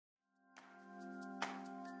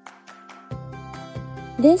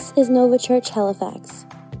This is Nova Church Halifax,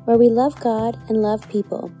 where we love God and love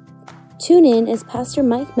people. Tune in as Pastor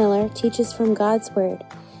Mike Miller teaches from God's Word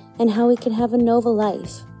and how we can have a Nova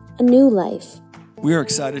life, a new life. We are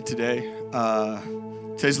excited today.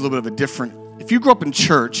 Today's a little bit of a different. If you grew up in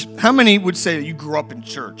church, how many would say that you grew up in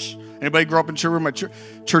church? Anybody grew up in church? My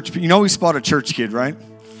church, you know we spot a church kid, right?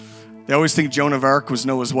 They always think Joan of Arc was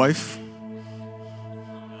Noah's wife.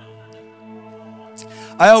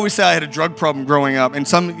 I always say I had a drug problem growing up, and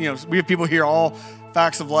we have people here, all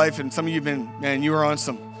facts of life, and some of you you were on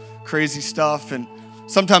some crazy stuff, and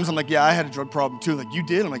sometimes I'm like, yeah, I had a drug problem too. Like, you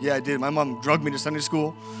did? I'm like, yeah, I did. My mom drugged me to Sunday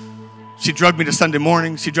school. She drugged me to Sunday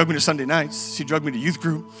morning. She drugged me to Sunday nights. She drugged me to youth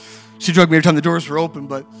group. She drugged me every time the doors were open.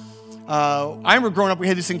 But I remember growing up, we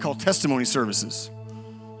had this thing called testimony services.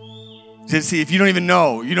 See, if you don't even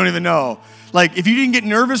know, you don't even know. Like, if you didn't get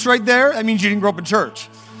nervous right there, that means you didn't grow up in church.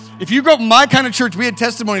 If you grew up in my kind of church, we had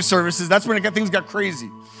testimony services. That's when things got crazy.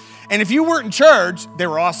 And if you weren't in church, they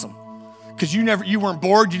were awesome. Because you weren't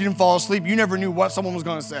bored, you didn't fall asleep, you never knew what someone was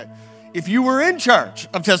going to say. If you were in charge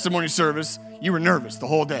of testimony service, you were nervous the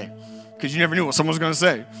whole day. Because you never knew what someone was going to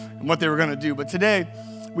say and what they were going to do. But today,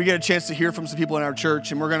 we get a chance to hear from some people in our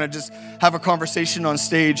church, and we're going to just have a conversation on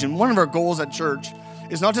stage. And one of our goals at church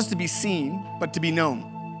is not just to be seen, but to be known.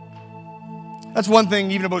 That's one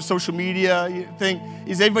thing, even about social media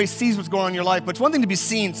is everybody sees what's going on in your life, but it's one thing to be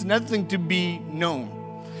seen, it's another thing to be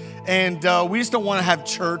known. And we just don't want to have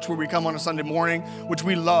church where we come on a Sunday morning, which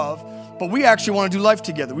we love, but we actually want to do life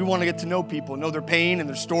together. We want to get to know people, know their pain and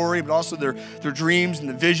their story, but also their dreams and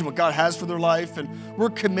the vision, what God has for their life. And we're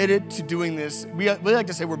committed to doing this. We like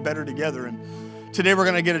to say we're better together. And today we're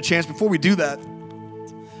going to get a chance. Before we do that,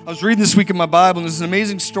 I was reading this week in my Bible, and there's an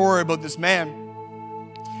amazing story about this man.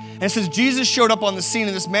 And it says Jesus showed up on the scene,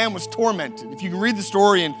 and this man was tormented. If you can read the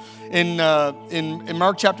story in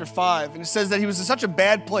Mark chapter 5, and it says that he was in such a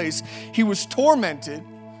bad place, he was tormented,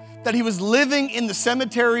 that he was living in the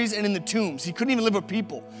cemeteries and in the tombs. He couldn't even live with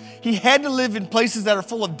people. He had to live in places that are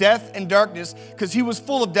full of death and darkness because he was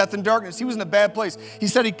full of death and darkness. He was in a bad place. He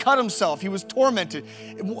said he cut himself. He was tormented.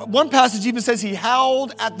 One passage even says he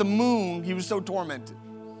howled at the moon. He was so tormented.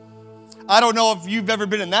 I don't know if you've ever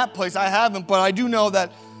been in that place. I haven't, but I do know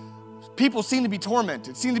that people seem to be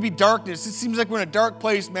tormented, seem to be darkness. It seems like we're in a dark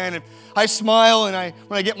place, man. If I smile when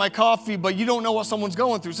I get my coffee, but you don't know what someone's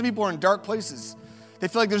going through. Some people are in dark places. They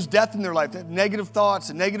feel like there's death in their life. They have negative thoughts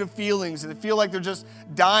and negative feelings, and they feel like they're just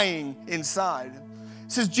dying inside.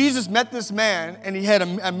 It says Jesus met this man, and he had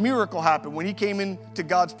a miracle happen when he came into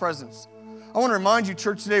God's presence. I want to remind you,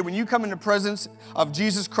 church, today, when you come into the presence of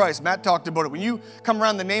Jesus Christ, Matt talked about it, when you come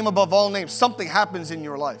around the name above all names, something happens in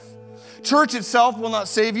your life. Church itself will not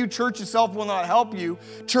save you. Church itself will not help you.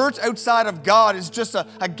 Church outside of God is just a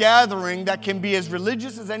gathering that can be as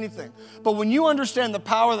religious as anything. But when you understand the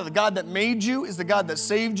power that the God that made you is the God that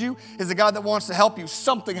saved you, is the God that wants to help you,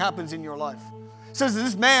 something happens in your life. It says that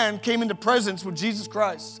this man came into presence with Jesus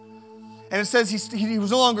Christ. And it says he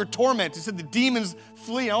was no longer tormented. It said the demons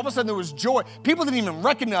flee. And all of a sudden there was joy. People didn't even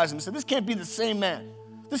recognize him. They said, this can't be the same man.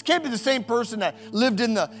 This can't be the same person that lived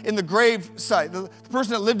in the grave site, the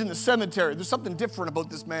person that lived in the cemetery. There's something different about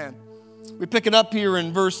this man. We pick it up here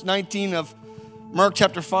in verse 19 of Mark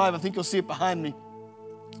chapter 5. I think you'll see it behind me.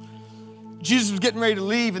 Jesus was getting ready to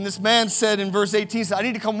leave, and this man said in verse 18, I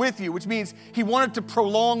need to come with you, which means he wanted to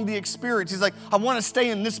prolong the experience. He's like, I want to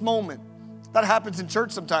stay in this moment. That happens in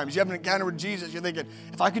church sometimes. You have an encounter with Jesus. You're thinking,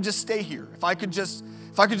 if I could just stay here, if I could just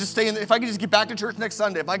get back to church next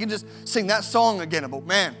Sunday, if I could just sing that song again about,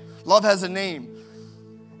 man, love has a name.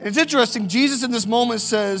 And it's interesting, Jesus in this moment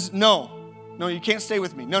says, no, you can't stay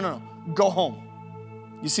with me. No, go home.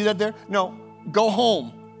 You see that there? No, go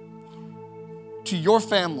home to your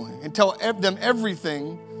family and tell them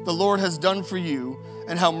everything the Lord has done for you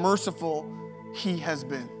and how merciful he has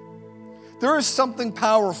been. There is something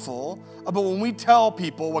powerful about when we tell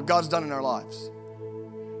people what God's done in our lives.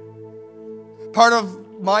 Part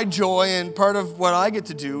of my joy and part of what I get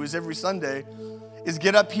to do is every Sunday is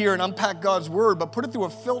get up here and unpack God's word, but put it through a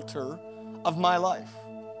filter of my life.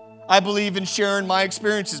 I believe in sharing my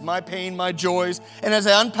experiences, my pain, my joys, and as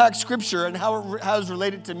I unpack scripture and how it's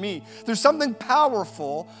related to me, there's something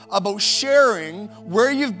powerful about sharing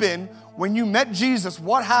where you've been when you met Jesus,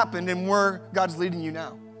 what happened, and where God's leading you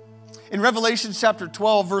now. In Revelation chapter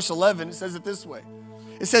 12, verse 11, it says it this way.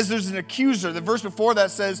 It says there's an accuser. The verse before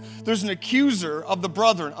that says there's an accuser of the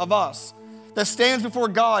brethren, of us, that stands before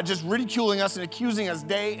God just ridiculing us and accusing us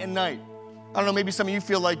day and night. I don't know, maybe some of you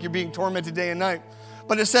feel like you're being tormented day and night.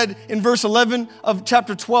 But it said in verse 11 of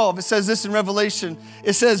chapter 12, it says this in Revelation.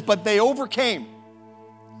 It says, but they overcame.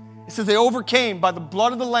 It says they overcame by the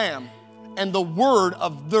blood of the Lamb and the word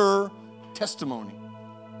of their testimony.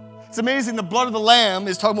 It's amazing. The blood of the Lamb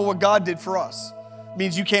is talking about what God did for us. It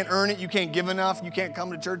means you can't earn it, you can't give enough, you can't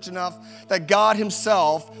come to church enough. That God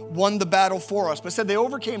himself won the battle for us. But said they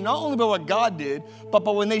overcame not only by what God did, but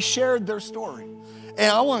by when they shared their story. And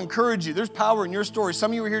I want to encourage you, there's power in your story.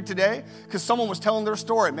 Some of you are here today because someone was telling their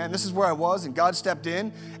story. Man, this is where I was, and God stepped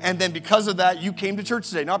in. And then because of that, you came to church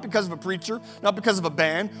today. Not because of a preacher, not because of a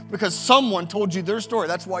band, because someone told you their story.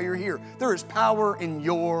 That's why you're here. There is power in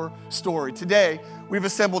your story. Today, we've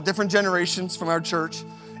assembled different generations from our church.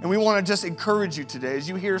 And we want to just encourage you today as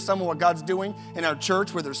you hear some of what God's doing in our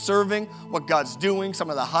church, where they're serving, what God's doing, some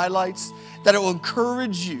of the highlights, that it will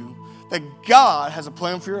encourage you that God has a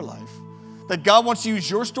plan for your life, that God wants to use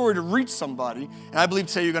your story to reach somebody. And I believe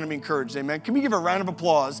today you're going to be encouraged. Amen. Can we give a round of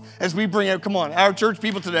applause as we bring out, come on, our church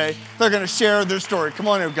people today, they're going to share their story. Come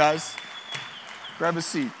on out, guys. Grab a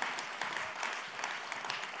seat.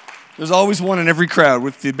 There's always one in every crowd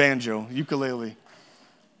with the banjo, ukulele.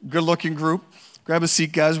 Good-looking group. Grab a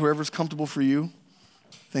seat, guys, wherever's comfortable for you.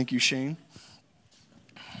 Thank you, Shane.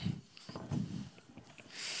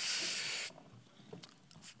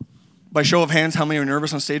 By show of hands, how many are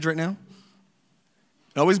nervous on stage right now?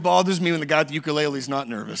 It always bothers me when the guy with the ukulele is not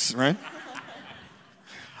nervous, right?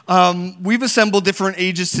 We've assembled different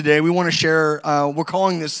ages today. We want to share, we're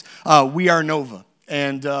calling this We Are Nova.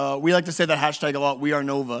 And we like to say that hashtag a lot, We Are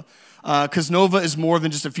Nova. Because Nova is more than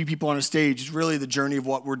just a few people on a stage. It's really the journey of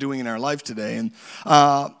what we're doing in our life today. And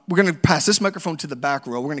we're going to pass this microphone to the back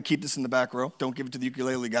row. We're going to keep this in the back row. Don't give it to the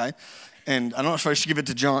ukulele guy. And I don't know if I should give it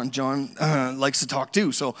to John. John likes to talk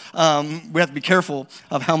too. So we have to be careful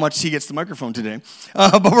of how much he gets the microphone today.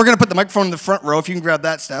 But we're going to put the microphone in the front row. If you can grab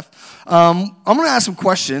that, Steph. I'm going to ask some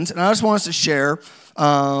questions. And I just want us to share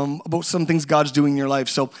about some things God's doing in your life.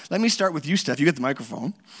 So let me start with you, Steph. You get the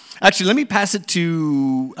microphone. Actually, let me pass it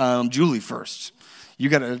to Julie first. You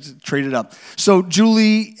got to trade it up. So,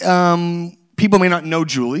 Julie, people may not know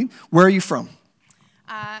Julie. Where are you from?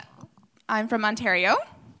 I'm from Ontario,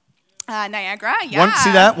 Niagara. Yeah.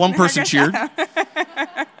 See that? One person cheered.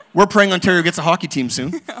 We're praying Ontario gets a hockey team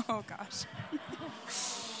soon. Oh gosh.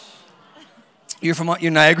 You're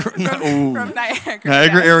Niagara? From Niagara.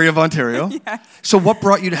 Niagara yes. area of Ontario. Yes. So what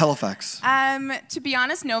brought you to Halifax? To be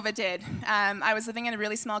honest, Nova did. I was living in a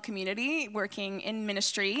really small community, working in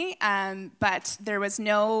ministry, but there was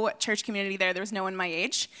no church community there. There was no one my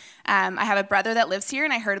age. I have a brother that lives here,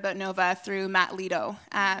 and I heard about Nova through Matt Lido.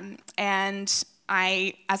 And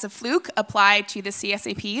I, as a fluke, applied to the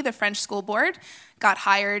CSAP, the French School Board, got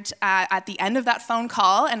hired at the end of that phone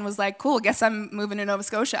call and was like, cool, guess I'm moving to Nova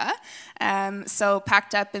Scotia. So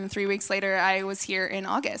packed up, and 3 weeks later, I was here in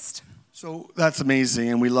August. So that's amazing,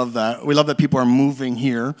 and we love that. We love that people are moving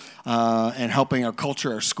here and helping our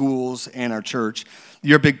culture, our schools, and our church.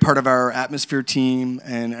 You're a big part of our atmosphere team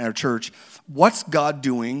and our church. What's God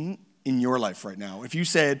doing in your life right now? If you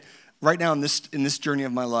said, right now in this journey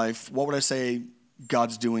of my life, what would I say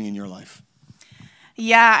God's doing in your life?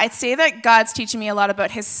 Yeah, I'd say that God's teaching me a lot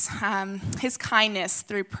about his kindness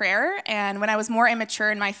through prayer. And when I was more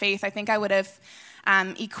immature in my faith, I think I would have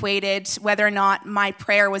equated whether or not my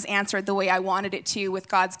prayer was answered the way I wanted it to with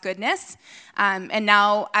God's goodness. And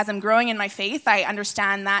now, as I'm growing in my faith, I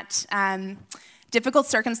understand that difficult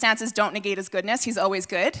circumstances don't negate his goodness. He's always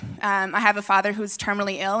good. I have a father who's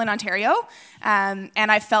terminally ill in Ontario, and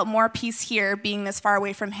I felt more peace here being this far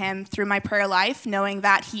away from him through my prayer life, knowing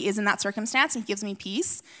that he is in that circumstance and he gives me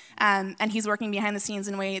peace, and he's working behind the scenes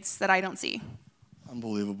in ways that I don't see.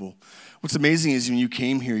 Unbelievable. What's amazing is when you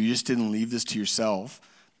came here, you just didn't leave this to yourself.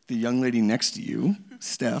 The young lady next to you,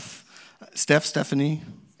 Steph,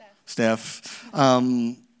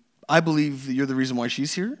 I believe that you're the reason why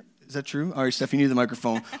she's here. Is that true? All right, Steph, you need the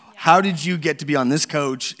microphone. Yeah. How did you get to be on this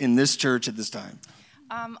coach in this church at this time?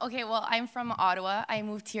 Okay, well, I'm from Ottawa. I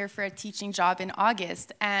moved here for a teaching job in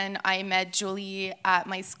August, and I met Julie at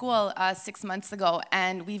my school 6 months ago,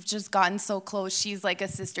 and we've just gotten so close. She's like a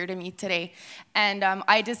sister to me today. And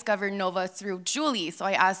I discovered Nova through Julie, so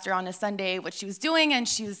I asked her on a Sunday what she was doing, and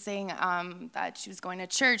she was saying that she was going to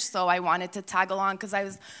church, so I wanted to tag along because I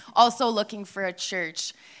was also looking for a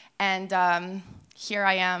church. And here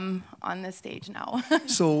I am on this stage now.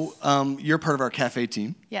 So you're part of our cafe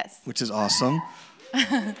team. Yes. Which is awesome.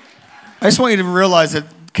 I just want you to realize that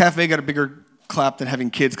cafe got a bigger clap than having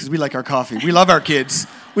kids because we like our coffee. We love our kids.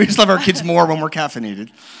 We just love our kids more when we're caffeinated.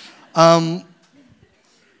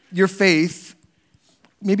 Your faith,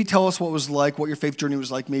 maybe tell us what your faith journey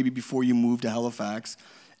was like maybe before you moved to Halifax,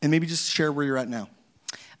 and maybe just share where you're at now.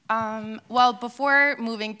 Well, before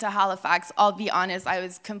moving to Halifax, I'll be honest, I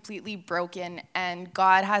was completely broken, and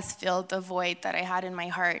God has filled the void that I had in my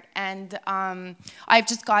heart. And I've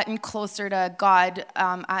just gotten closer to God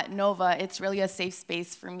at Nova. It's really a safe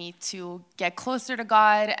space for me to get closer to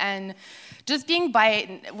God, and just being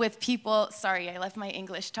with people. Sorry, I left my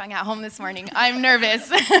English tongue at home this morning. I'm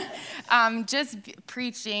nervous. Just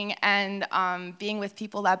preaching and being with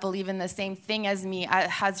people that believe in the same thing as me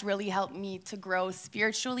has really helped me to grow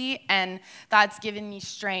spiritually. And that's given me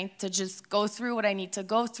strength to just go through what I need to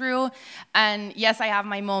go through. And yes, I have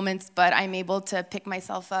my moments, but I'm able to pick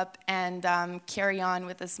myself up and carry on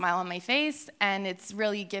with a smile on my face. And it's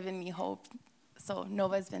really given me hope. So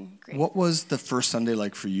Nova's been great. What was the first Sunday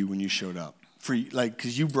like for you when you showed up?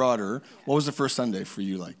 Because you brought her. What was the first Sunday for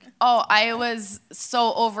you like? Oh, I was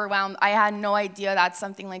so overwhelmed. I had no idea that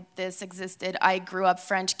something like this existed. I grew up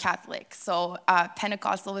French Catholic, so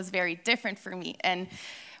Pentecostal was very different for me. And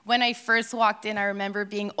when I first walked in, I remember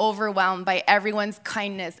being overwhelmed by everyone's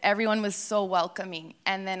kindness. Everyone was so welcoming.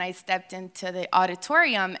 And then I stepped into the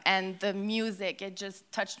auditorium, and the music, it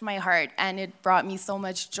just touched my heart, and it brought me so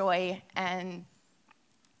much joy. And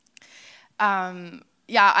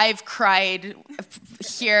yeah, I've cried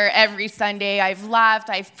here every Sunday. I've laughed.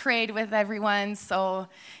 I've prayed with everyone. So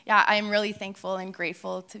yeah, I'm really thankful and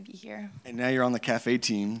grateful to be here. And now you're on the cafe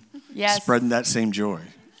team, yes, spreading that same joy,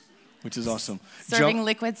 which is awesome. Serving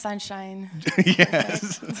liquid sunshine.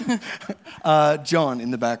 Yes. John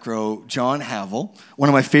in the back row, John Havel, one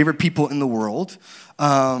of my favorite people in the world.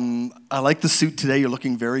 I like the suit today. You're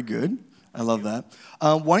looking very good. I love that.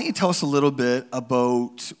 Why don't you tell us a little bit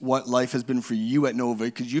about what life has been for you at Nova,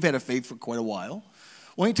 because you've had a faith for quite a while.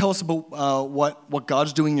 Why don't you tell us about what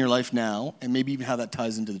God's doing in your life now, and maybe even how that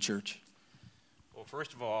ties into the church? Well,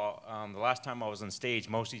 first of all, the last time I was on stage,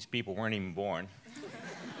 most of these people weren't even born.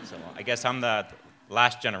 So I guess I'm the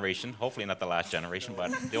last generation, hopefully not the last generation,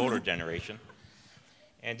 but the older generation.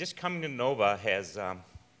 And just coming to Nova has, I'm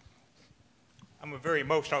a very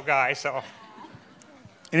emotional guy, so.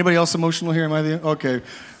 Anybody else emotional here? Am I the okay?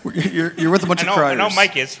 You're with a bunch of criers. I know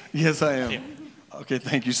Mike is. Yes, I am. Yeah. Okay,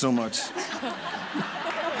 thank you so much.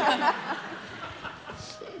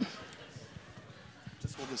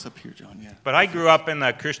 Just hold this up here, John. Yeah. But I grew up in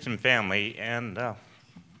a Christian family, and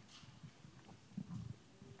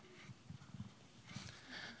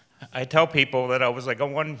I tell people that I was like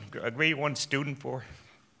a grade 1 student for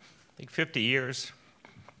like 50 years.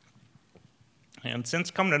 And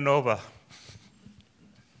since coming to Nova,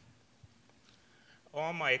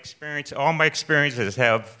 all my experiences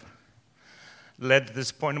have led to this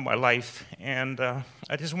point in my life, and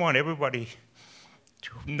I just want everybody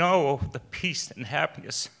to know the peace and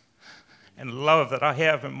happiness and love that I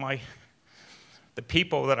have in the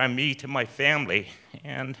people that I meet in my family.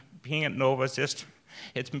 And being at Nova is just,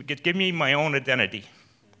 it's given me my own identity.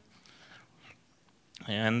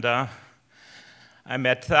 And I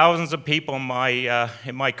met thousands of people in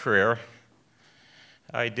my career.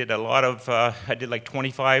 I did like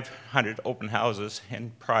 2,500 open houses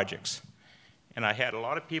and projects. And I had a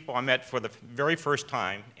lot of people I met for the very first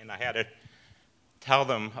time, and I had to tell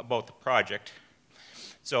them about the project.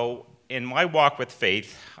 So in my walk with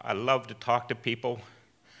faith, I love to talk to people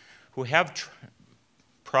who have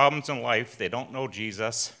problems in life. They don't know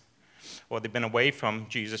Jesus, or they've been away from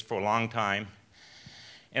Jesus for a long time.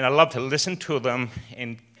 And I love to listen to them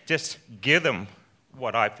and just give them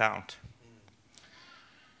what I found.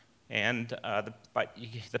 And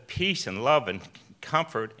the peace and love and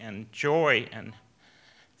comfort and joy and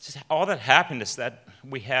just all that happiness that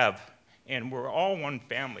we have, and we're all one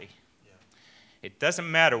family. Yeah. It doesn't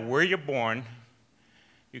matter where you're born.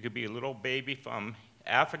 You could be a little baby from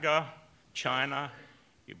Africa, China.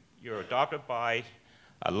 You're adopted by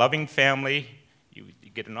a loving family. You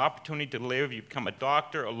get an opportunity to live. You become a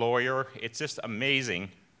doctor, a lawyer. It's just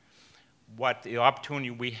amazing what the opportunity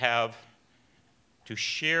we have to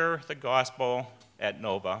share the gospel at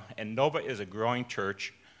Nova. And Nova is a growing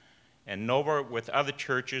church. And Nova, with other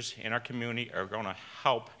churches in our community, are going to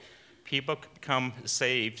help people become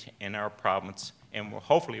saved in our province. And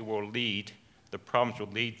hopefully the province will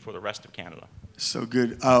lead for the rest of Canada. So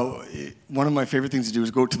good. One of my favorite things to do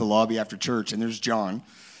is go to the lobby after church, and there's John.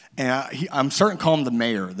 And I'm starting to call him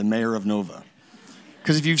the mayor of Nova.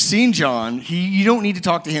 Because if you've seen John, you don't need to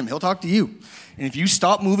talk to him. He'll talk to you. And if you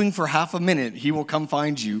stop moving for half a minute, he will come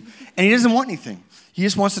find you. And he doesn't want anything. He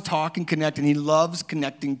just wants to talk and connect, and he loves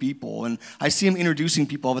connecting people. And I see him introducing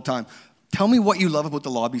people all the time. Tell me what you love about the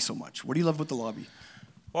lobby so much. What do you love about the lobby?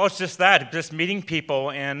 Well, it's just that, just meeting people.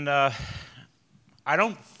 And I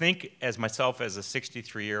don't think as myself as a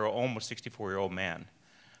 63-year-old, almost 64-year-old man.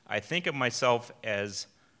 I think of myself as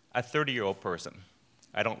a 30-year-old person.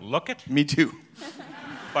 I don't look it, Me too.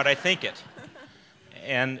 but I think it.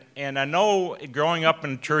 And I know growing up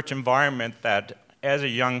in a church environment that as a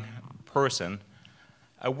young person,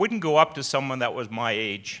 I wouldn't go up to someone that was my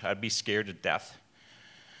age. I'd be scared to death.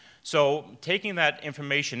 So taking that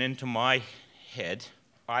information into my head,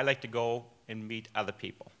 I like to go and meet other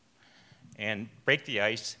people and break the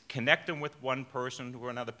ice, connect them with one person or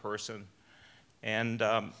another person, and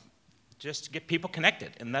just get people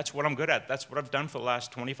connected. And that's what I'm good at. That's what I've done for the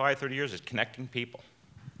last 25, 30 years, is connecting people.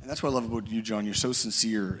 And that's what I love about you, John. You're so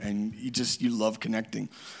sincere, and you love connecting.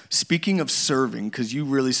 Speaking of serving, because you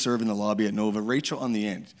really serve in the lobby at Nova, Rachel on the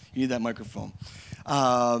end, you need that microphone.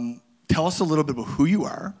 Tell us a little bit about who you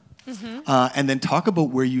are, and then talk about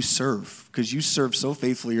where you serve, because you serve so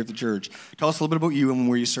faithfully here at the church. Tell us a little bit about you and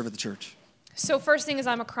where you serve at the church. So first thing is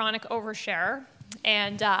I'm a chronic oversharer.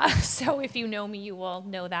 And so if you know me, you will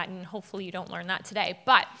know that, and hopefully you don't learn that today.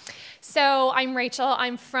 But, so I'm Rachel.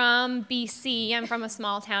 I'm from BC. I'm from a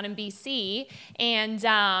small town in BC. And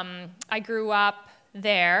I grew up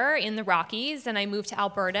there in the Rockies, and I moved to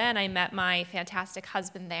Alberta, and I met my fantastic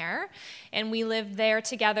husband there. And we lived there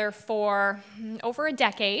together for over a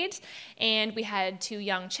decade, and we had 2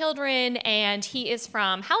 young children, and he is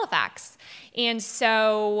from Halifax. And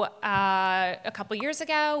so a couple years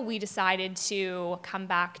ago, we decided to come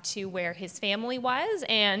back to where his family was.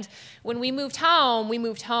 And when we moved home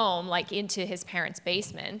like into his parents'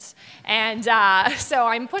 basement. And so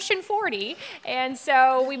I'm pushing 40. And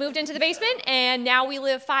so we moved into the basement, and now we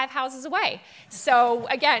live 5 houses away. So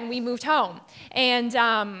again, we moved home.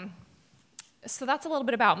 And so that's a little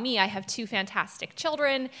bit about me. I have 2 fantastic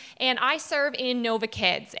children, and I serve in Nova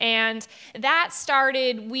Kids. And that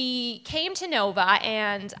started, we came to Nova,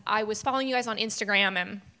 and I was following you guys on Instagram,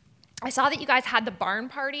 and I saw that you guys had the barn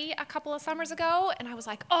party a couple of summers ago, and I was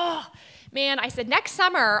like, oh, man, I said, next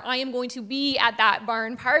summer, I am going to be at that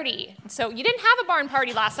barn party. So you didn't have a barn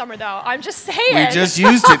party last summer, though. I'm just saying. We just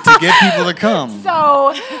used it to get people to come.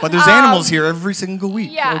 So, but there's animals here every single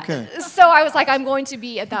week. Yeah. Okay. So I was like, I'm going to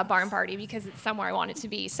be at that barn party because it's somewhere I want it to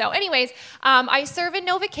be. So anyways, I serve in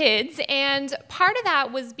Nova Kids, and part of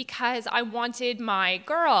that was because I wanted my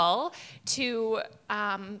girl to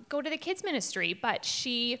go to the kids ministry, but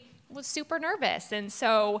she was super nervous. And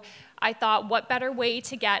so I thought, what better way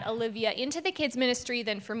to get Olivia into the kids ministry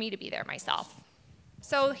than for me to be there myself?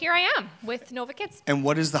 So here I am with Nova Kids. And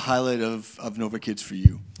what is the highlight of Nova Kids for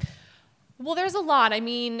you? Well, there's a lot. I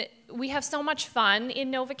mean, we have so much fun in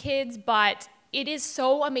Nova Kids, but it is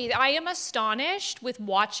so amazing. I am astonished with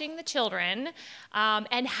watching the children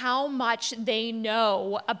and how much they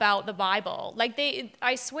know about the Bible. Like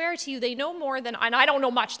I swear to you, they know more than, and I don't know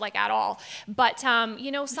much like at all. But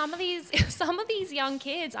you know, some of these young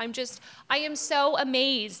kids, I am so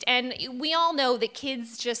amazed. And we all know that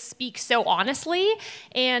kids just speak so honestly,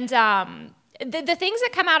 and the things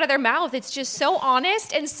that come out of their mouth, it's just so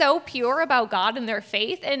honest and so pure about God and their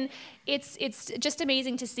faith, and it's just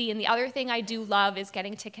amazing to see. And the other thing I do love is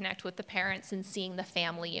getting to connect with the parents and seeing the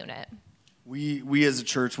family unit. We as a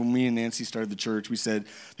church, when me and Nancy started the church, we said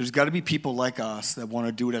there's got to be people like us that want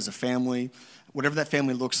to do it as a family, whatever that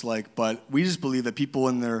family looks like. But we just believe that people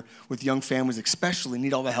with young families especially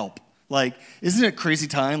need all the help. Like, isn't it a crazy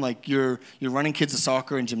time? Like, you're running kids to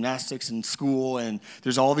soccer and gymnastics and school, and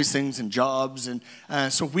there's all these things and jobs. And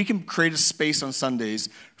so if we can create a space on Sundays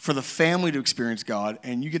for the family to experience God,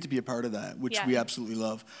 and you get to be a part of that, which we absolutely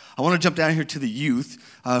love. I want to jump down here to the youth,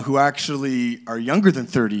 who actually are younger than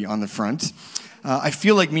 30 on the front. I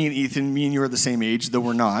feel like me and you are the same age, though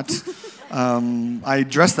we're not. I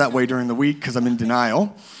dress that way during the week because I'm in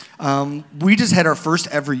denial. We just had our first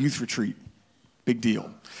ever youth retreat. Big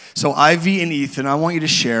deal. So Ivy and Ethan, I want you to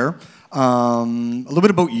share a little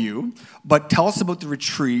bit about you, but tell us about the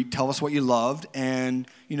retreat. Tell us what you loved, and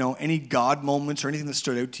any God moments or anything that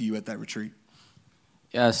stood out to you at that retreat.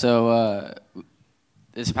 Yeah. So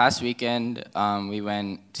this past weekend, we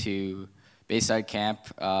went to Bayside Camp.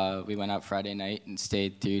 We went out Friday night and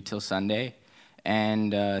stayed through till Sunday,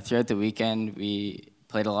 and throughout the weekend, we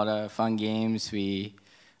played a lot of fun games. We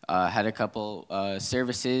had a couple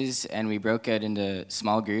services, and we broke out into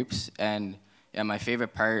small groups. And yeah, my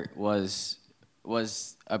favorite part was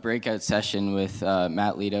a breakout session with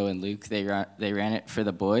Matt Lito and Luke. They ran it for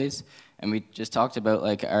the boys, and we just talked about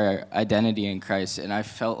like our identity in Christ. And I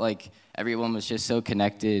felt like everyone was just so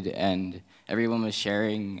connected, and everyone was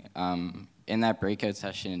sharing in that breakout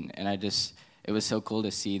session. And it was so cool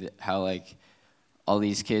to see how like all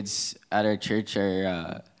these kids at our church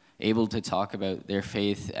are able to talk about their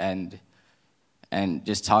faith and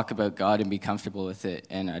just talk about God and be comfortable with it.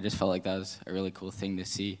 And I just felt like that was a really cool thing to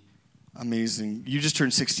see. Amazing. You just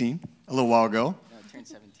turned 16 a little while ago. No, I turned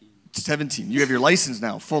 17. 17. You have your license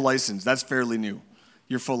now, full license. That's fairly new.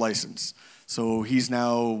 Your full license. So he's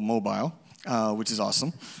now mobile, which is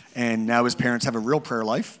awesome. And now his parents have a real prayer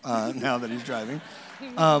life now that he's driving.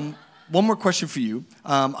 One more question for you.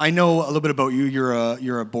 I know a little bit about you.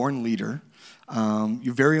 You're a born leader.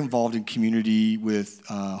 You're very involved in community with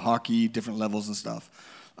hockey, different levels and stuff.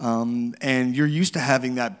 And you're used to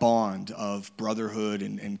having that bond of brotherhood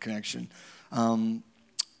and connection.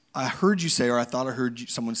 I heard you say, or I thought I heard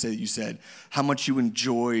someone say that you said, how much you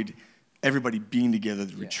enjoyed everybody being together at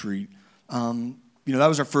the retreat. That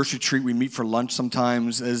was our first retreat. We meet for lunch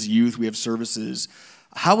sometimes as youth. We have services.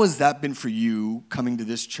 How has that been for you coming to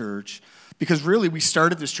this church? Because really, we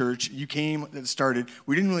started this church. You came and started.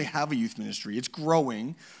 We didn't really have a youth ministry. It's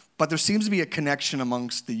growing, but there seems to be a connection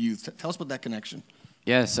amongst the youth. Tell us about that connection.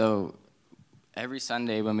 Yeah, so every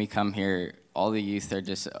Sunday when we come here, all the youth are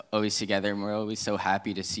just always together, and we're always so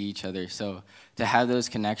happy to see each other. So to have those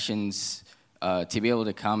connections, to be able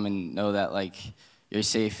to come and know that, like, you're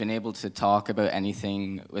safe and able to talk about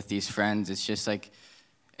anything with these friends, it's just, like,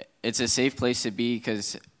 it's a safe place to be,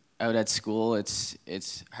 because out at school, it's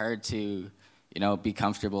hard to, be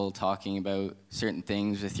comfortable talking about certain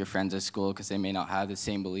things with your friends at school because they may not have the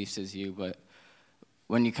same beliefs as you, but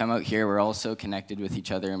when you come out here, we're all so connected with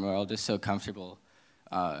each other, and we're all just so comfortable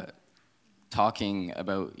talking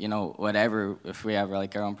about, whatever. If we have,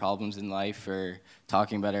 like, our own problems in life or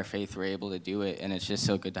talking about our faith, we're able to do it, and it's just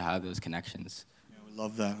so good to have those connections. Yeah, we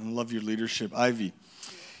love that. I love your leadership. Ivy,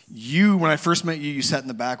 when I first met you, you sat in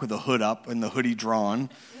the back with the hood up and the hoodie drawn,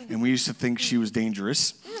 and we used to think she was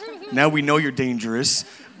dangerous. Now we know you're dangerous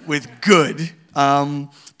with good. Tell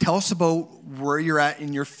us about where you're at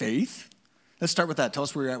in your faith. Let's start with that. Tell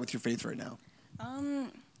us where you're at with your faith right now.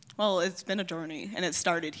 Well, it's been a journey, and it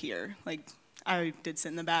started here. Like, I did sit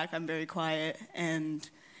in the back. I'm very quiet, and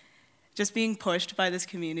just being pushed by this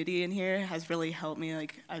community in here has really helped me.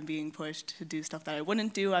 Like, I'm being pushed to do stuff that I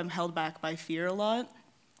wouldn't do. I'm held back by fear a lot,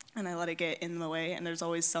 and I let it get in the way. And there's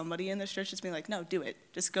always somebody in this church just being like, no, do it.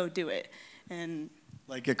 Just go do it. And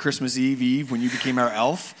like at Christmas Eve when you became our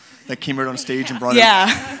elf that came out on stage and brought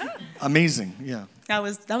it. Amazing, yeah. That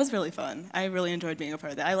was really fun. I really enjoyed being a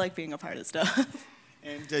part of that. I like being a part of stuff.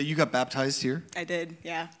 And you got baptized here? I did,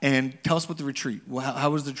 yeah. And tell us about the retreat. How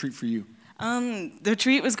was the retreat for you? The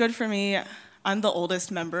retreat was good for me. I'm the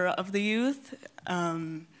oldest member of the youth.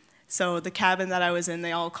 So the cabin that I was in,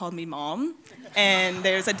 they all called me Mom. And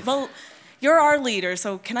they said, well, you're our leader,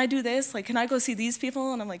 so can I do this? Like, can I go see these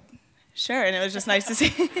people? And I'm like, sure. And it was just nice to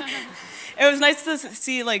see. It was nice to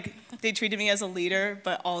see, like, they treated me as a leader,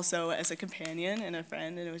 but also as a companion and a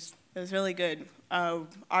friend, and it was really good.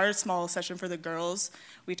 Our small session for the girls,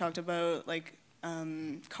 we talked about, like,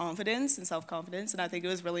 confidence and self-confidence, and I think it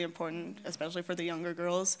was really important, especially for the younger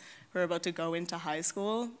girls who are about to go into high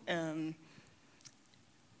school.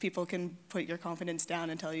 People can put your confidence down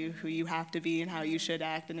and tell you who you have to be and how you should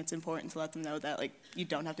act, and it's important to let them know that, like, you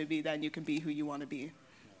don't have to be that and you can be who you want to be.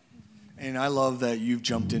 And I love that you've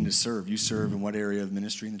jumped in to serve. You serve in what area of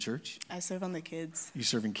ministry in the church? I serve on the kids. You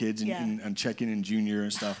serve in kids and check-in and junior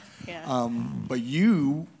and stuff. Yeah. But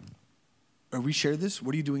we share this?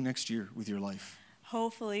 What are you doing next year with your life?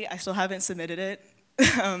 Hopefully, I still haven't submitted it.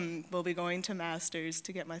 We'll be going to Masters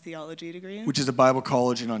to get my theology degree. Which is a Bible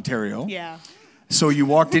college in Ontario. Yeah. So you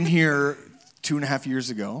walked in here 2.5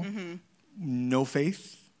 years ago. Mm-hmm. No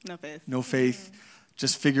faith? No faith. No faith. Mm-hmm.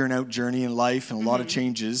 Just figuring out journey in life and a lot of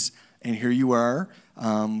changes. And here you are,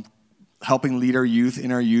 helping lead our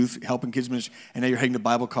youth, helping kids ministry, and now you're heading to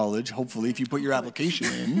Bible college, hopefully, if you put your application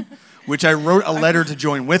in, which I wrote a letter to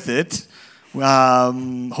join with it,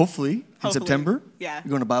 hopefully, in September. Yeah. You're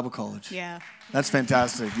going to Bible college. Yeah. That's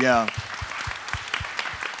fantastic, yeah.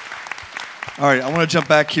 All right, I want to jump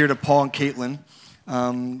back here to Paul and Caitlin.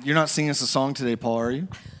 You're not singing us a song today, Paul, are you?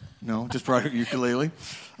 No, just brought your ukulele.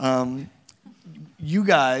 You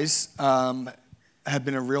guys have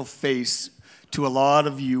been a real face to a lot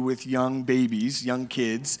of you with young babies, young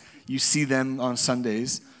kids. You see them on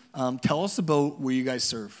Sundays. Tell us about where you guys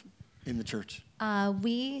serve in the church.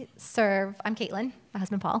 We serve, I'm Caitlin, my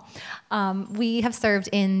husband Paul. We have served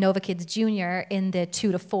in Nova Kids Junior in the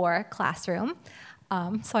 2 to 4 classroom.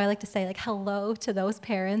 So I like to say, like, hello to those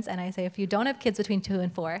parents, and I say, if you don't have kids between 2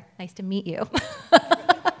 and 4, nice to meet you.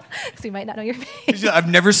 Because we might not know your face. I've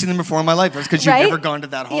never seen them before in my life. That's because you've never gone to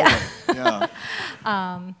that hallway.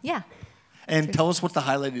 Yeah. And tell us what the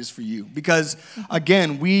highlight is for you. Because,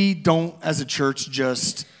 again, we don't, as a church,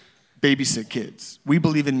 just babysit kids. We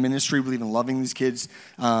believe in ministry. We believe in loving these kids.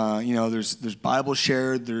 There's Bible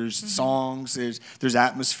shared. There's songs. There's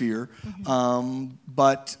atmosphere.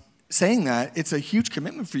 But saying that, it's a huge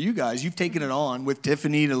commitment for you guys. You've taken it on with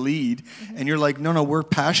Tiffany to lead, and you're like, no, we're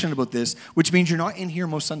passionate about this, which means you're not in here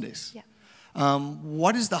most Sundays. Yeah.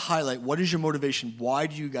 What is the highlight? What is your motivation? Why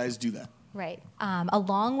do you guys do that? Right.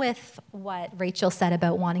 Along with what Rachel said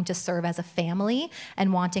about wanting to serve as a family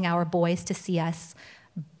and wanting our boys to see us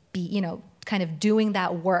be, kind of doing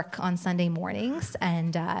that work on Sunday mornings,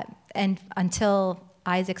 and until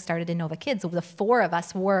Isaac started in Nova Kids, the 4 of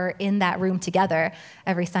us were in that room together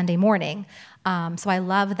every Sunday morning. So I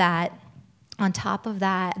love that. On top of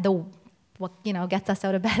that, what gets us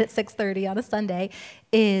out of bed at 6:30 on a Sunday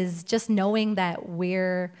is just knowing that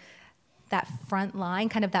we're that front line,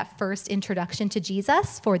 kind of that first introduction to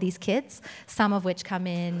Jesus for these kids, some of which come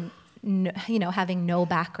in, having no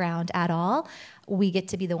background at all. We get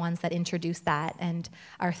to be the ones that introduce that. And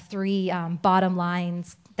our 3 bottom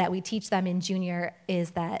lines that we teach them in junior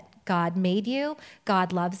is that God made you,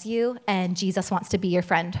 God loves you, and Jesus wants to be your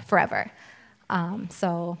friend forever.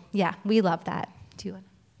 So yeah, we love that too.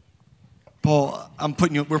 Paul, we're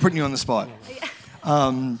putting you on the spot.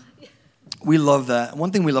 We love that. One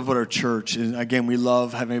thing we love about our church is, again, we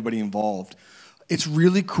love having everybody involved. It's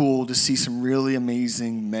really cool to see some really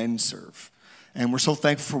amazing men serve. And we're so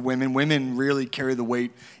thankful for women. Women really carry the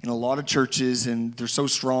weight in a lot of churches, and they're so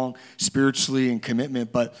strong spiritually and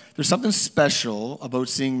commitment. But there's something special about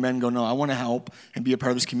seeing men go, no, I want to help and be a part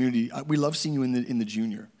of this community. We love seeing you in the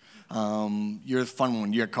junior. You're the fun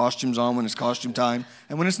one. You got costumes on when it's costume time.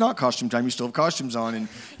 And when it's not costume time, you still have costumes on and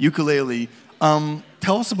ukulele.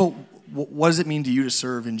 Tell us about what does it mean to you to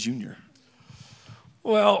serve in junior?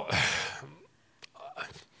 Well,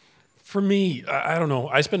 for me, I don't know.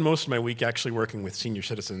 I spend most of my week actually working with senior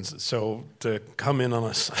citizens. So to come in on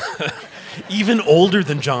us, even older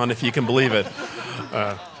than John, if you can believe it.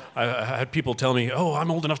 I had people tell me, oh,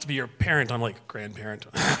 I'm old enough to be your parent. I'm like, grandparent.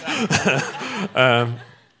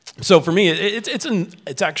 So for me,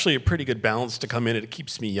 it's actually a pretty good balance to come in. It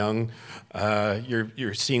keeps me young.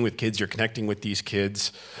 You're seeing with kids, you're connecting with these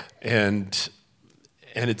kids, and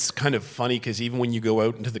it's kind of funny because even when you go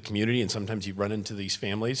out into the community and sometimes you run into these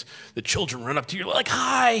families, the children run up to you like,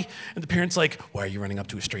 hi, and the parent's like, why are you running up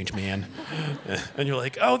to a strange man? And you're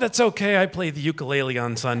like, oh, that's okay, I play the ukulele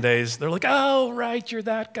on Sundays. They're like, oh, right, you're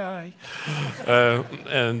that guy.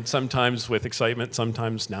 And sometimes with excitement,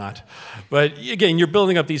 sometimes not. But again, you're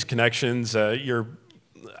building up these connections. In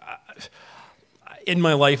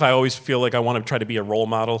my life, I always feel like I want to try to be a role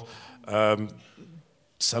model,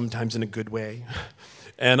 sometimes in a good way.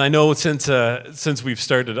 And I know since we've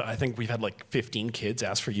started, I think we've had like 15 kids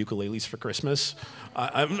ask for ukuleles for Christmas.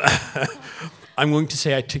 I'm going to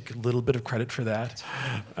say I took a little bit of credit for that.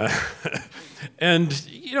 And,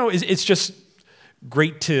 it's just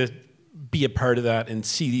great to be a part of that and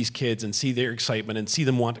see these kids and see their excitement and see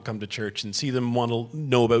them want to come to church and see them want to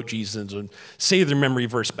know about Jesus and say their memory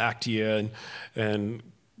verse back to you and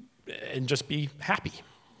just be happy.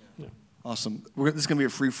 Yeah. Awesome. This is going to be a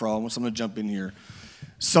free-for-all. I want someone to jump in here.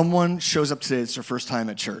 Someone shows up today, it's their first time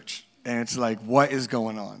at church, and it's like, what is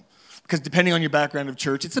going on? Because depending on your background of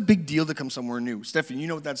church, it's a big deal to come somewhere new. Stephanie, you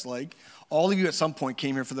know what that's like. All of you at some point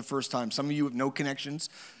came here for the first time. Some of you have no connections.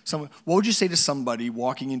 What would you say to somebody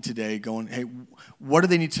walking in today going, hey, what do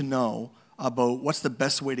they need to know about what's the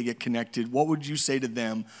best way to get connected? What would you say to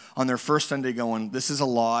them on their first Sunday going, this is a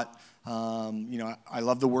lot, I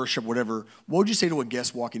love the worship, whatever. What would you say to a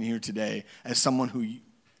guest walking in here today as someone who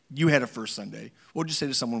you had a first Sunday? What would you say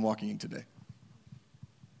to someone walking in today?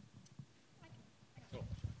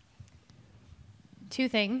 2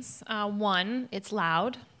 things. One, it's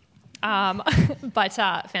loud, but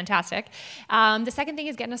fantastic. The second thing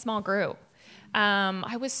is get in a small group.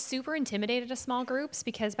 I was super intimidated of small groups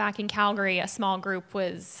because back in Calgary, a small group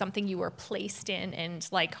was something you were placed in and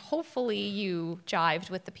hopefully you jived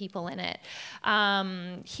with the people in it.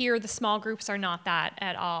 Here, the small groups are not that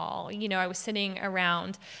at all. I was sitting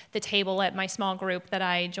around the table at my small group that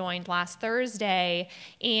I joined last Thursday,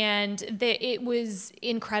 and it was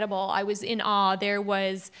incredible. I was in awe.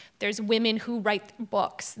 There's women who write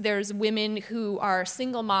books. There's women who are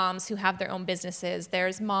single moms who have their own businesses.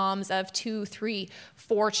 There's moms of 2, 3,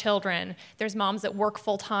 4 children. There's moms that work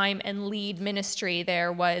full-time and lead ministry.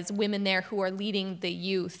 There was women there who are leading the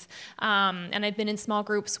youth. And I've been in small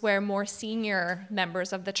groups where more senior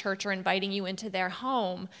members of the church are inviting you into their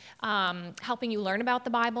home, helping you learn about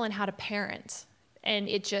the Bible and how to parent. And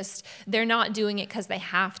they're not doing it because they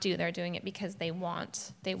have to. They're doing it because they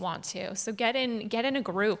want to. So get in a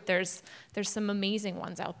group. There's some amazing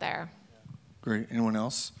ones out there. Great. Anyone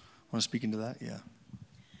else want to speak into that?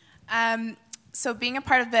 Yeah. So being a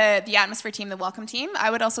part of the atmosphere team, the welcome team, I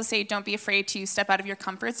would also say don't be afraid to step out of your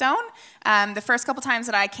comfort zone. The first couple times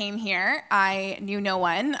that I came here, I knew no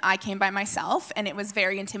one. I came by myself, and it was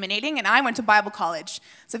very intimidating, and I went to Bible college.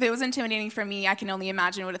 So if it was intimidating for me, I can only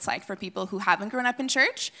imagine what it's like for people who haven't grown up in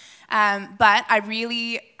church. But I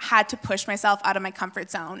really had to push myself out of my comfort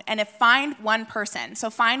zone. And find one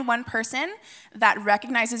person that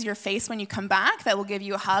recognizes your face when you come back, that will give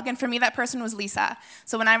you a hug. And for me, that person was Lisa.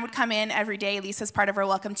 So when I would come in every day, Lisa's part of our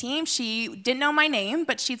welcome team. She didn't know my name,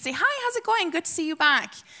 but she'd say, "Hi, how's it going? Good to see you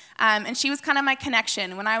back." And she was kind of my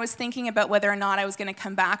connection. When I was thinking about whether or not I was going to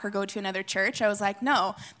come back or go to another church, I was like,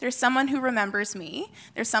 no, there's someone who remembers me.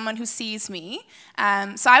 There's someone who sees me.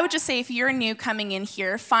 So I would just say, if you're new coming in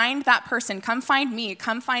here, find that person. Come find me.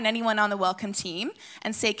 Come find anyone on the welcome team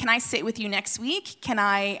and say, can I sit with you next week? Can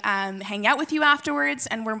I hang out with you afterwards?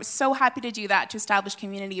 And we're so happy to do that to establish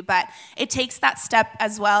community. But it takes that step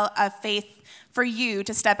as well of faith for you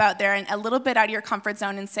to step out there and a little bit out of your comfort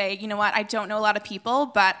zone and say, you know what, I don't know a lot of people,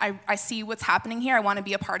 but I see what's happening here. I want to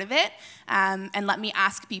be a part of it, and let me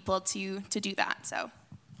ask people to do that. So,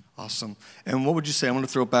 awesome. And what would you say? I want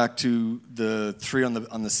to throw it back to the three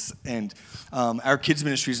on this end. Our kids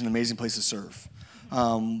ministry is an amazing place to serve.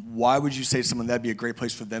 Why would you say to someone that'd be a great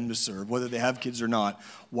place for them to serve, whether they have kids or not?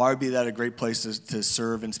 Why would be that a great place to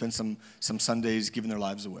serve and spend some Sundays giving their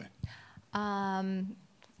lives away?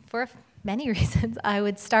 For many reasons. I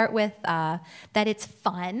would start with that it's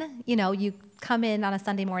fun. You know, you come in on a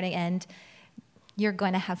Sunday morning and you're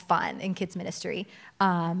going to have fun in kids ministry.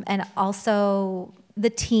 And also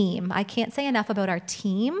the team. I can't say enough about our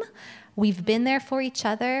team. We've been there for each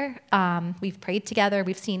other. We've prayed together.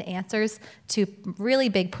 We've seen answers to really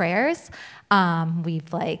big prayers.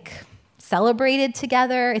 We've celebrated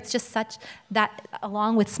together. It's just such that,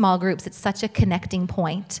 along with small groups, it's such a connecting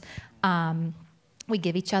point. We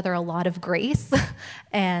give each other a lot of grace,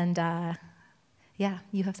 and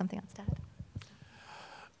you have something else to add.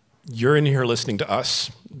 You're in here listening to us.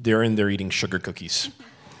 They're in there eating sugar cookies.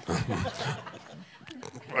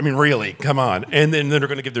 I mean, really, come on. And then they're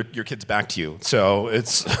going to give your kids back to you. So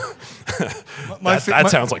it's that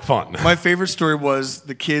sounds like fun. My favorite story was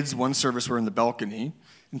the kids, one service, were in the balcony.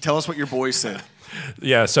 And tell us what your boys said.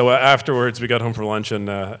 Yeah, so afterwards we got home for lunch, and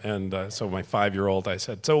so my 5-year-old, I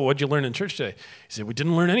said, "So what'd you learn in church today?" He said, "We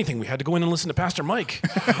didn't learn anything. We had to go in and listen to Pastor Mike."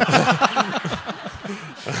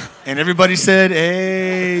 And everybody said,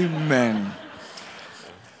 amen.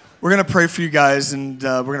 We're going to pray for you guys, and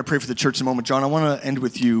we're going to pray for the church in a moment. John, I want to end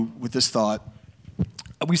with you with this thought.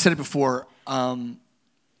 We said it before.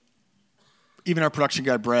 Even our production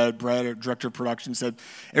guy, Brad, our director of production, said,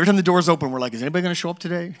 every time the doors open, we're like, is anybody going to show up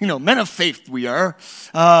today? You know, men of faith we are.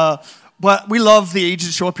 But we love the ages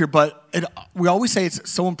to show up here. But we always say it's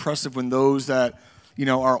so impressive when those that,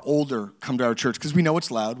 are older come to our church, because we know it's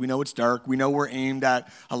loud, we know it's dark, we know we're aimed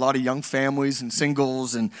at a lot of young families and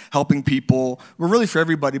singles and helping people. We're really for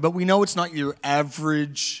everybody, but we know it's not your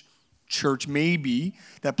average church maybe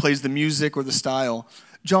that plays the music or the style.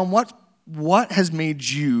 John, what has made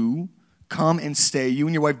you come and stay, you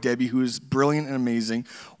and your wife Debbie, who is brilliant and amazing,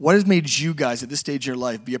 what has made you guys at this stage of your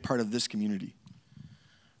life be a part of this community?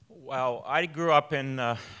 Well, I grew up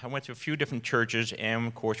I went to a few different churches, and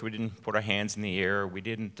of course we didn't put our hands in the air. We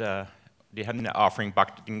didn't, they had an offering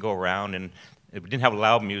bucket that didn't go around, and we didn't have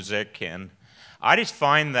loud music. And I just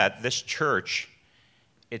find that this church,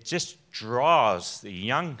 it just draws the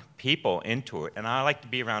young people into it. And I like to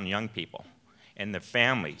be around young people and their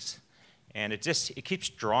families. And it keeps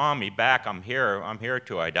drawing me back. I'm here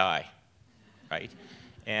till I die, right?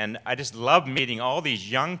 And I just love meeting all these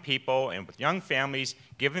young people and with young families,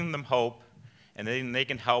 giving them hope, and then they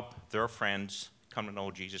can help their friends come to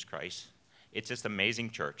know Jesus Christ. It's just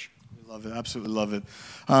amazing church. We love it, absolutely love it.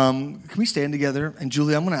 Can we stand together? And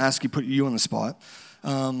Julie, I'm going to ask you, put you on the spot.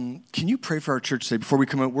 Can you pray for our church today before we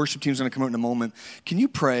come out? Worship team's going to come out in a moment. Can you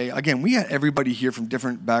pray? Again, we had everybody here from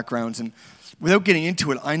different backgrounds, and without getting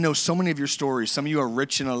into it, I know so many of your stories. Some of you are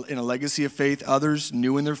rich in a legacy of faith, others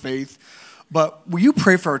new in their faith. But will you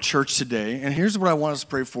pray for our church today? And here's what I want us to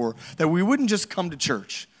pray for, that we wouldn't just come to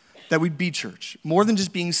church, that we'd be church. More than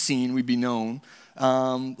just being seen, we'd be known.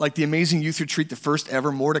 Like the amazing youth retreat, the first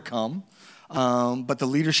ever, more to come. But the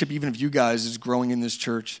leadership, even of you guys, is growing in this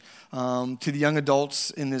church. To the young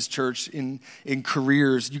adults in this church, in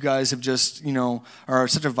careers, you guys have just, are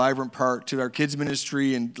such a vibrant part to our kids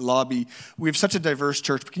ministry and lobby. We have such a diverse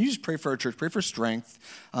church. But can you just pray for our church? Pray for strength,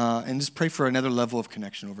 and just pray for another level of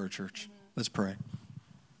connection over our church. Let's pray.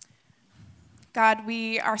 God,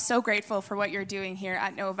 we are so grateful for what you're doing here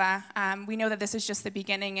at Nova. We know that this is just the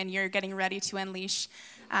beginning, and you're getting ready to unleash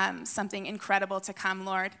something incredible to come,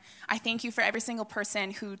 Lord. I thank you for every single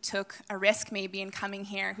person who took a risk maybe in coming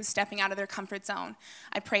here, who's stepping out of their comfort zone.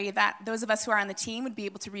 I pray that those of us who are on the team would be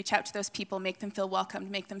able to reach out to those people, make them feel welcomed,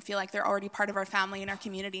 make them feel like they're already part of our family and our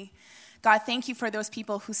community. God, thank you for those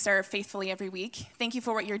people who serve faithfully every week. Thank you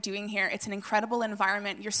for what you're doing here. It's an incredible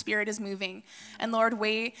environment. Your spirit is moving. And Lord,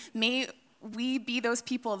 may we be those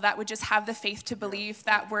people that would just have the faith to believe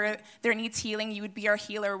that where there needs healing, you would be our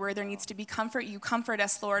healer. Where there needs to be comfort, you comfort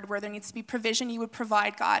us, Lord. Where there needs to be provision, you would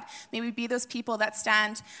provide, God. May we be those people that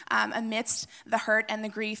stand amidst the hurt and the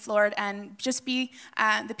grief, Lord, and just be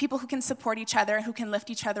the people who can support each other, who can lift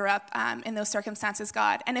each other up in those circumstances,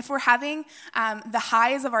 God. And if we're having the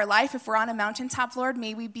highs of our life, if we're on a mountaintop, Lord,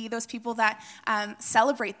 may we be those people that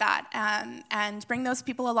celebrate that and bring those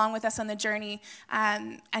people along with us on the journey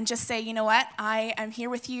and just say, you know what? I am here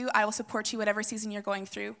with you. I will support you whatever season you're going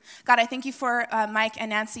through. God, I thank you for Mike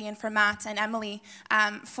and Nancy and for Matt and Emily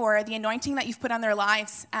for the anointing that you've put on their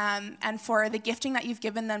lives and for the gifting that you've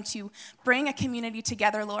given them to bring a community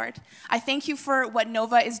together, Lord. I thank you for what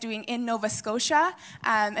Nova is doing in Nova Scotia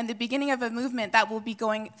and the beginning of a movement that will be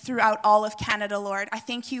going throughout all of Canada, Lord. I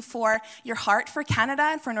thank you for your heart for Canada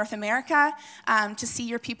and for North America to see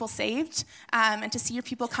your people saved and to see your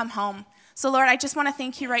people come home. So, Lord, I just want to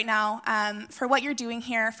thank you right now for what you're doing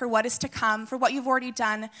here, for what is to come, for what you've already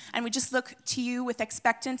done. And we just look to you with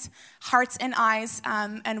expectant hearts and eyes.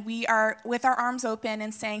 And we are with our arms open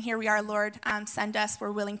and saying, here we are, Lord, send us.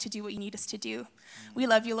 We're willing to do what you need us to do. We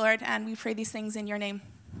love you, Lord, and we pray these things in your name.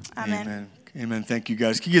 Amen. Amen. Amen. Thank you,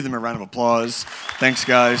 guys. Can you give them a round of applause? Thanks,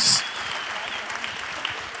 guys.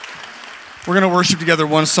 We're going to worship together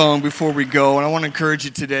one song before we go, and I want to encourage you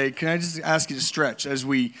today. Can I just ask you to stretch? As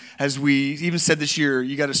we even said this year,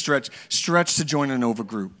 you got to stretch to join a Nova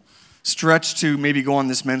group. Stretch to maybe go on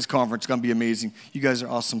this men's conference. It's going to be amazing. You guys are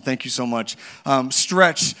awesome. Thank you so much.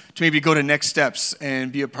 Stretch to maybe go to Next Steps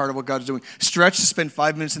and be a part of what God's doing. Stretch to spend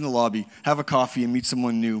 5 minutes in the lobby, have a coffee, and meet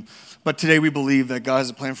someone new. But today we believe that God has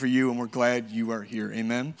a plan for you, and we're glad you are here.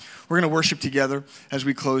 Amen. We're going to worship together as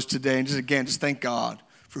we close today, and just thank God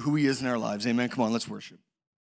for who he is in our lives. Amen. Come on, let's worship.